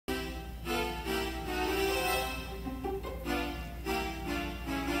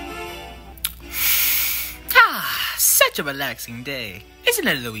Such a relaxing day, isn't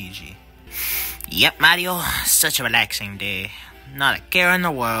it, Luigi? Yep, Mario, such a relaxing day. Not a care in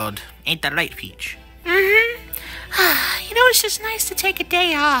the world. Ain't that right, Peach? It's just nice to take a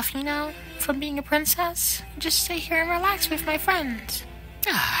day off, from being a princess. Just stay here and relax with my friends.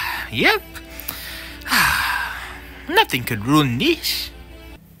 Yep. Nothing could ruin this.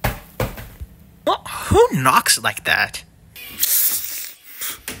 Oh, who knocks like that?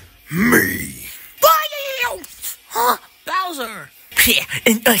 Me. Bowser. Yeah,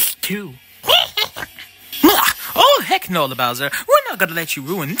 and us too. Oh, heck no, Bowser. We're not gonna let you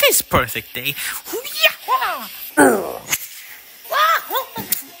ruin this perfect day.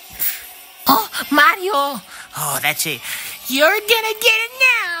 Oh, Mario. Oh, that's it. You're gonna get it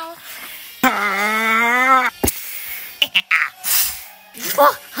now.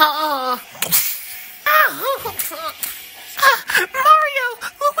 Mario,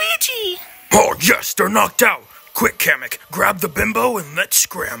 Luigi. Oh, yes, they're knocked out. Quick, Kamek, grab the bimbo and let's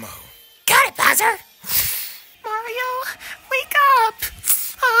scrammo. Got it, Bowser. Mario, wake up.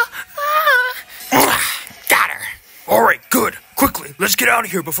 Got her. All right, good. Quickly, let's get out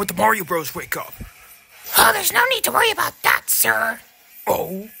of here before the Mario Bros wake up. Oh, there's no need to worry about that, sir.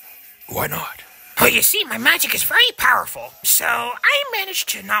 Oh, why not? Well, you see, my magic is very powerful, so I managed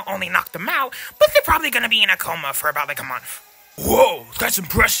to not only knock them out, but they're probably going to be in a coma for about a month. Whoa, that's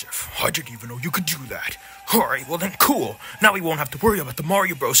impressive. I didn't even know you could do that. Alright, well then cool. Now we won't have to worry about the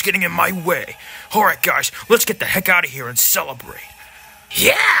Mario Bros getting in my way. Alright guys, let's get the heck out of here and celebrate.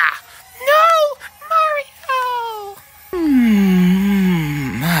 Yeah! No, Mario!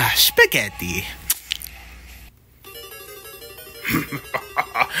 Spaghetti.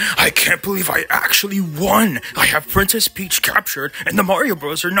 I can't believe I actually won. I have Princess Peach captured and the Mario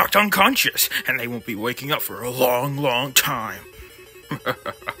Bros are knocked unconscious. And they won't be waking up for a long, long time.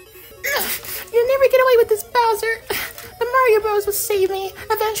 You'll never get away with this, Bowser. The Mario Bros will save me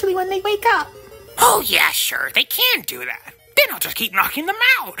eventually when they wake up. Oh, yeah, sure. They can do that. Then I'll just keep knocking them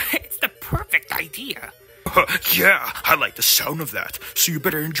out. It's the perfect idea. Yeah, I like the sound of that. So you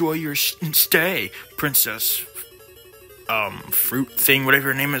better enjoy your stay, Princess... fruit thing, whatever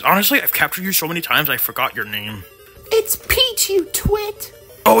your name is. Honestly, I've captured you so many times I forgot your name. It's Peach, you twit.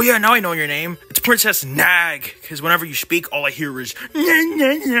 Oh yeah, now I know your name. It's Princess Nag, because whenever you speak, all I hear is nah,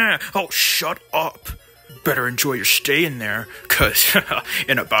 nah, nah. Oh, shut up. Better enjoy your stay in there, because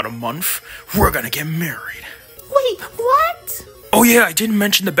in about a month, we're gonna get married. Wait, what? Oh yeah, I didn't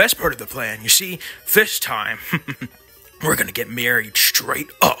mention the best part of the plan. You see, this time, we're gonna get married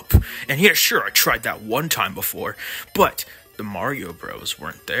straight up. And yeah, sure, I tried that one time before, but the Mario Bros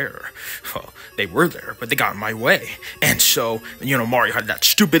weren't there. Well, they were there, but they got in my way. And so, Mario had that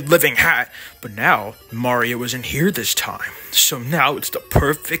stupid living hat, but now Mario isn't here this time. So now it's the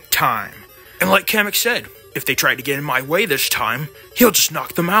perfect time. And like Kamek said, if they try to get in my way this time, he'll just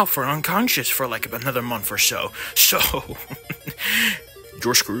knock them out for unconscious for like another month or so. So,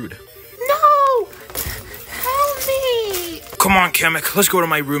 you're screwed. No! Help me! Come on, Kamek, let's go to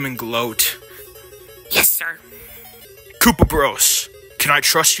my room and gloat. Yes, sir. Koopa Bros, can I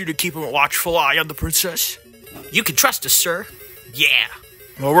trust you to keep a watchful eye on the princess? You can trust us, sir. Yeah.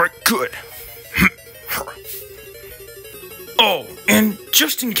 Alright, good. Oh, and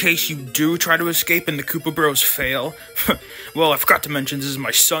just in case you do try to escape and the Koopa Bros fail, well, I forgot to mention this is my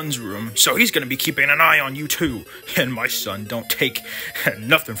son's room, so he's gonna be keeping an eye on you too. And my son don't take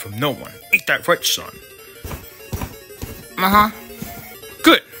nothing from no one. Ain't that right, son? Uh-huh.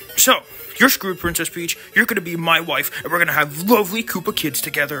 Good. So, you're screwed, Princess Peach. You're gonna be my wife, and we're gonna have lovely Koopa kids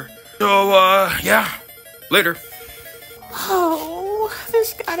together. So, yeah. Later. Oh,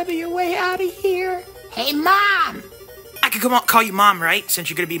 there's gotta be a way out of here. Hey, Mom! I could call you Mom, right?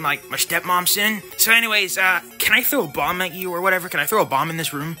 Since you're gonna be my stepmom soon. So anyways, can I throw a bomb at you or whatever? Can I throw a bomb in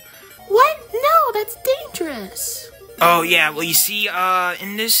this room? What? No, that's dangerous. Oh, yeah, well, you see,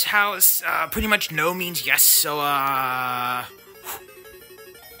 in this house, pretty much no means yes, so, Ow!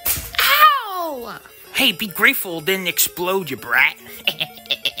 Hey, be grateful, then explode, you brat.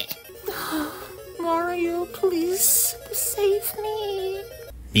 Mario, please save me.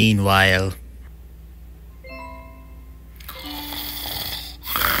 Meanwhile...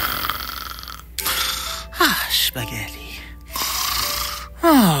 spaghetti.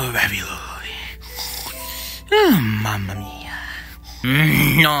 Oh, ravioli. Oh, mamma mia.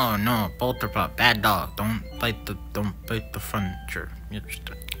 No, polterpot, bad dog. Don't bite the furniture.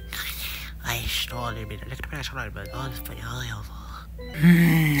 I stole a bit. Look at the past, but all this pretty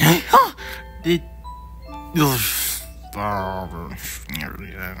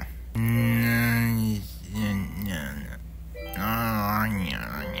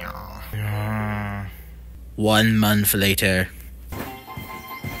 1 month later.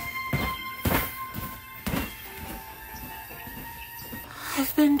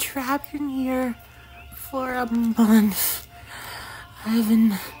 I've been trapped in here for a month. I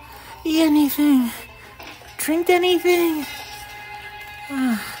haven't eaten anything, drank anything.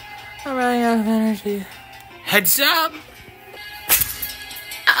 I'm running out of energy. Heads up!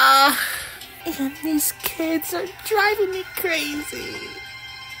 And these kids are driving me crazy.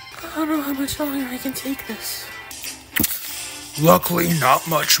 I don't know how much longer I can take this. Luckily, not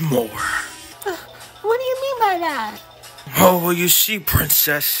much more. What do you mean by that? Oh, well, you see,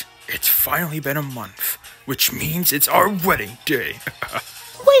 Princess, it's finally been a month, which means it's our wedding day.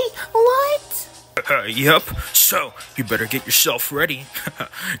 Wait, what? Yep, so you better get yourself ready,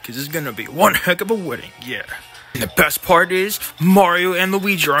 because it's gonna be one heck of a wedding, yeah. And the best part is, Mario and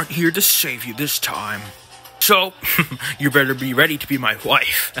Luigi aren't here to save you this time. So, you better be ready to be my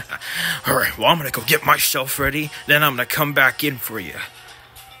wife. Alright, well, I'm gonna go get myself ready, then I'm gonna come back in for you.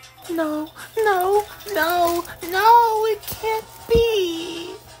 No, it can't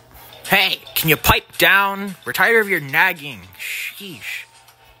be. Hey, can you pipe down? We're tired of your nagging. Sheesh.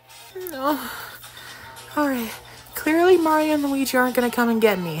 No. Alright, clearly Mario and Luigi aren't gonna come and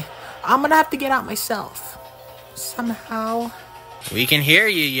get me. I'm gonna have to get out myself. Somehow. We can hear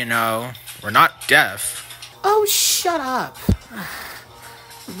you, you know. We're not deaf. Oh, shut up.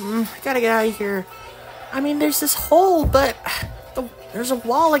 I gotta get out of here. I mean, there's this hole, but there's a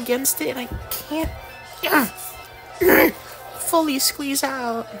wall against it, and I can't fully squeeze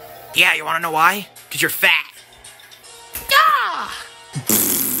out. Yeah, you wanna know why? Because you're fat. Ah!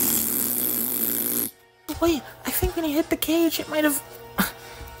 Wait, I think when I hit the cage, it might have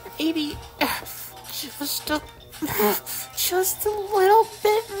maybe just a little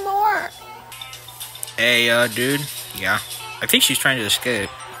bit more. Hey, dude. Yeah. I think she's trying to escape.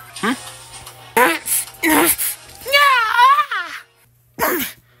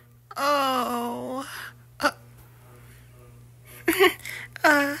 Oh.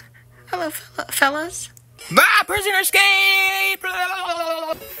 Hello, fellas. Ah, prisoner escape!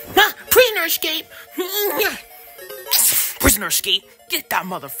 Prisoner escape! Prisoner escape! Get that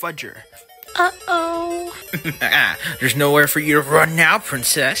mother fudger. Uh-oh. There's nowhere for you to run now,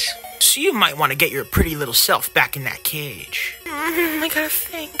 princess. So you might want to get your pretty little self back in that cage. I gotta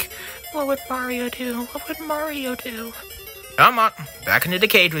think. What would Mario do? Come on, back into the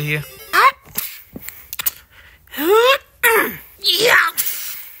cage with you. Yeah!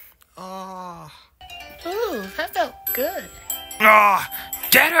 Ooh, that felt good. Ah,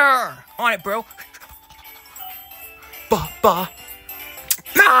 get her! On it, bro.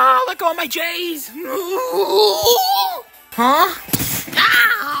 No, let go of my J's. Huh?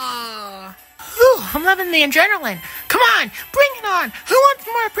 Ah! Ooh, I'm loving the adrenaline. Come on, bring it on. Who wants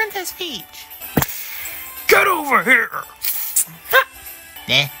more Princess Peach? Get over here.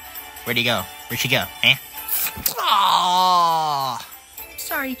 Eh? Where'd he go? Where'd she go? Eh? Aww.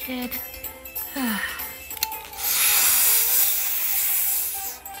 Sorry, kid.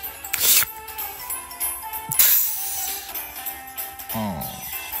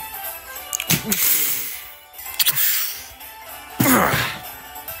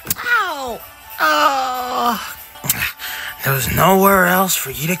 Ow! Oh! There's nowhere else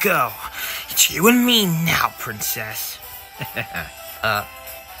for you to go. It's you and me now, princess.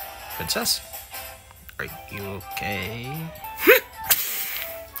 Princess? Are you okay?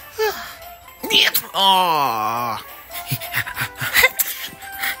 Aww.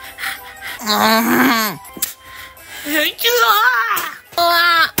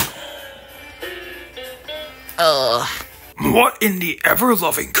 What in the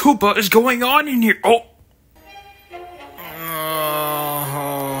ever-loving Koopa is going on in here? Oh.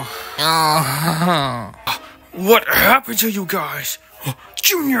 What happened to you guys?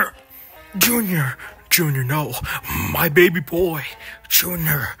 Junior, no. My baby boy.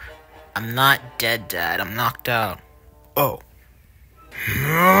 Junior. I'm not dead, Dad. I'm knocked out. Oh.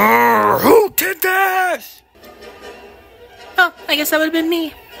 Who did this? Oh, I guess that would have been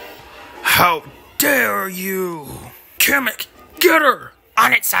me. How dare you? Kamek, get her!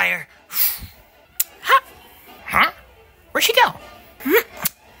 On it, sire. Huh? Where'd she go?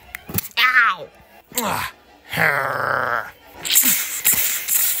 Ow!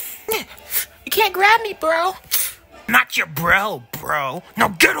 You can't grab me, bro. Not your bro. Now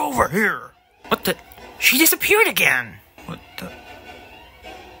get over here! What the? She disappeared again! What the?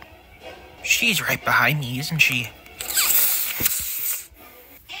 She's right behind me, isn't she?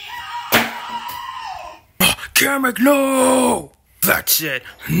 Kamek, no! That's it.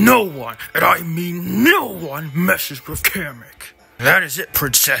 No one, and I mean no one, messes with Kamek. That is it,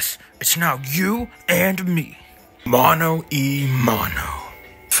 princess. It's now you and me. Mano y mano.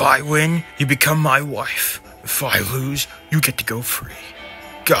 If I win, you become my wife. If I lose, you get to go free.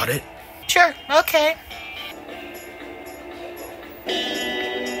 Got it? Sure, okay.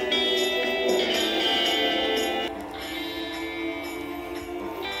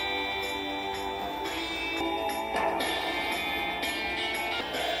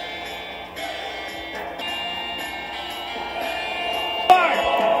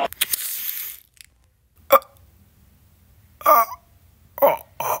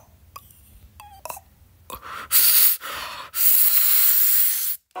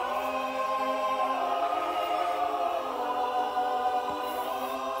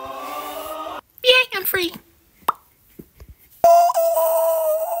 Yay, I'm free.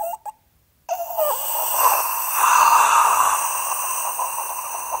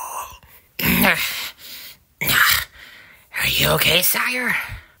 Are you okay, sire?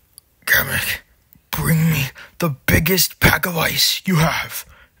 Kamek, bring me the biggest pack of ice you have.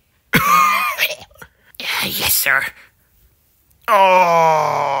 Yes, sir.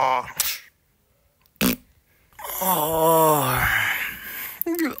 Oh.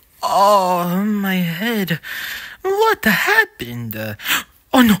 Oh, my head. What happened?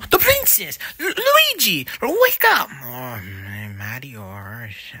 Oh no, the princess! Luigi! Wake up! Oh, Mario,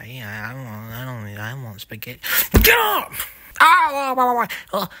 I want spaghetti. Get up!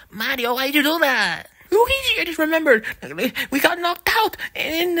 Oh, Mario, why'd you do that? Luigi, I just remembered. We got knocked out,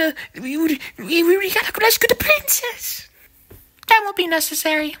 and we gotta rescue the princess. That won't be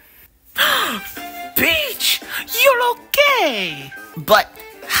necessary. Peach, you're okay. But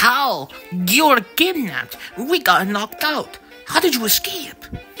how? You were kidnapped. We got knocked out. How did you escape?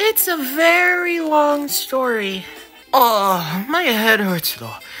 It's a very long story. Oh, my head hurts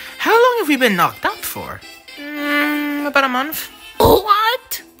though. How long have we been knocked out for? About a month.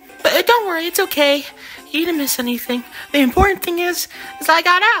 What? But don't worry, it's okay. You didn't miss anything. The important thing is I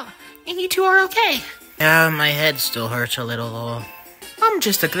got out, and you two are okay. Yeah, my head still hurts a little though. I'm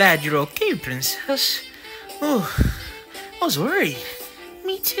just glad you're okay, princess. Oh, I was worried.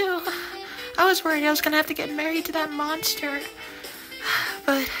 Me too. I was worried I was gonna have to get married to that monster.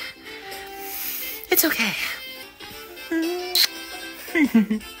 But it's okay.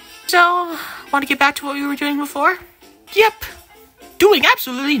 So, want to get back to what we were doing before? Yep. Doing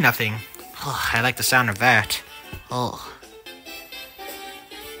absolutely nothing. Oh, I like the sound of that. Oh.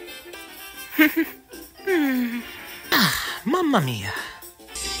 Mamma mia.